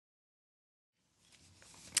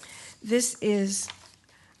This is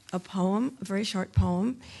a poem, a very short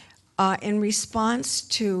poem, in response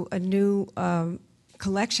to a new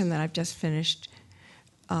collection that I've just finished,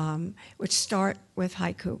 which start with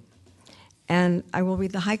haiku. And I will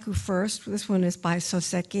read the haiku first. This one is by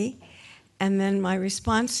Soseki. And then my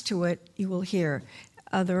response to it, you will hear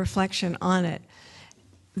the reflection on it.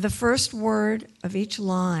 The first word of each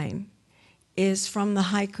line is from the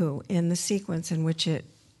haiku in the sequence in which it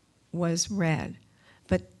was read.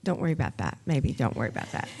 But don't worry about that. Maybe don't worry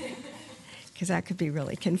about that, because that could be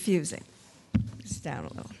really confusing. It's down a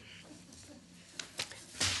little.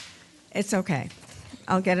 It's okay.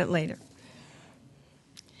 I'll get it later.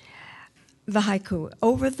 The haiku.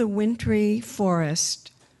 Over the wintry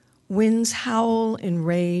forest, winds howl in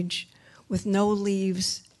rage with no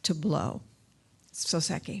leaves to blow.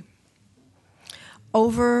 Soseki.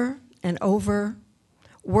 Over and over,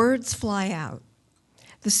 words fly out.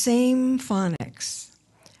 The same phonics,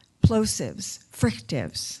 plosives,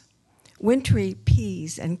 frictives, wintry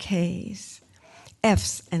P's and K's,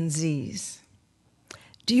 F's and Z's.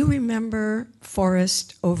 Do you remember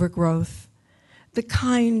forest overgrowth, the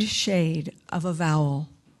kind shade of a vowel,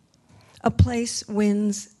 a place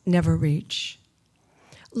winds never reach,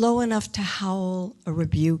 low enough to howl a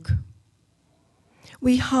rebuke?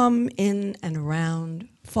 We hum in and around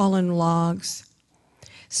fallen logs.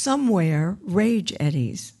 Somewhere rage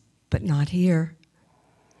eddies, but not here.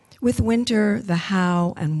 With winter, the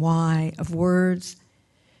how and why of words,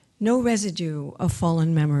 no residue of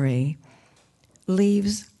fallen memory,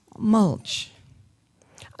 leaves mulch.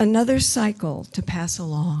 Another cycle to pass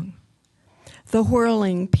along. The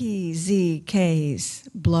whirling P, Z, Ks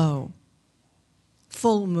blow.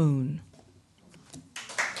 Full moon.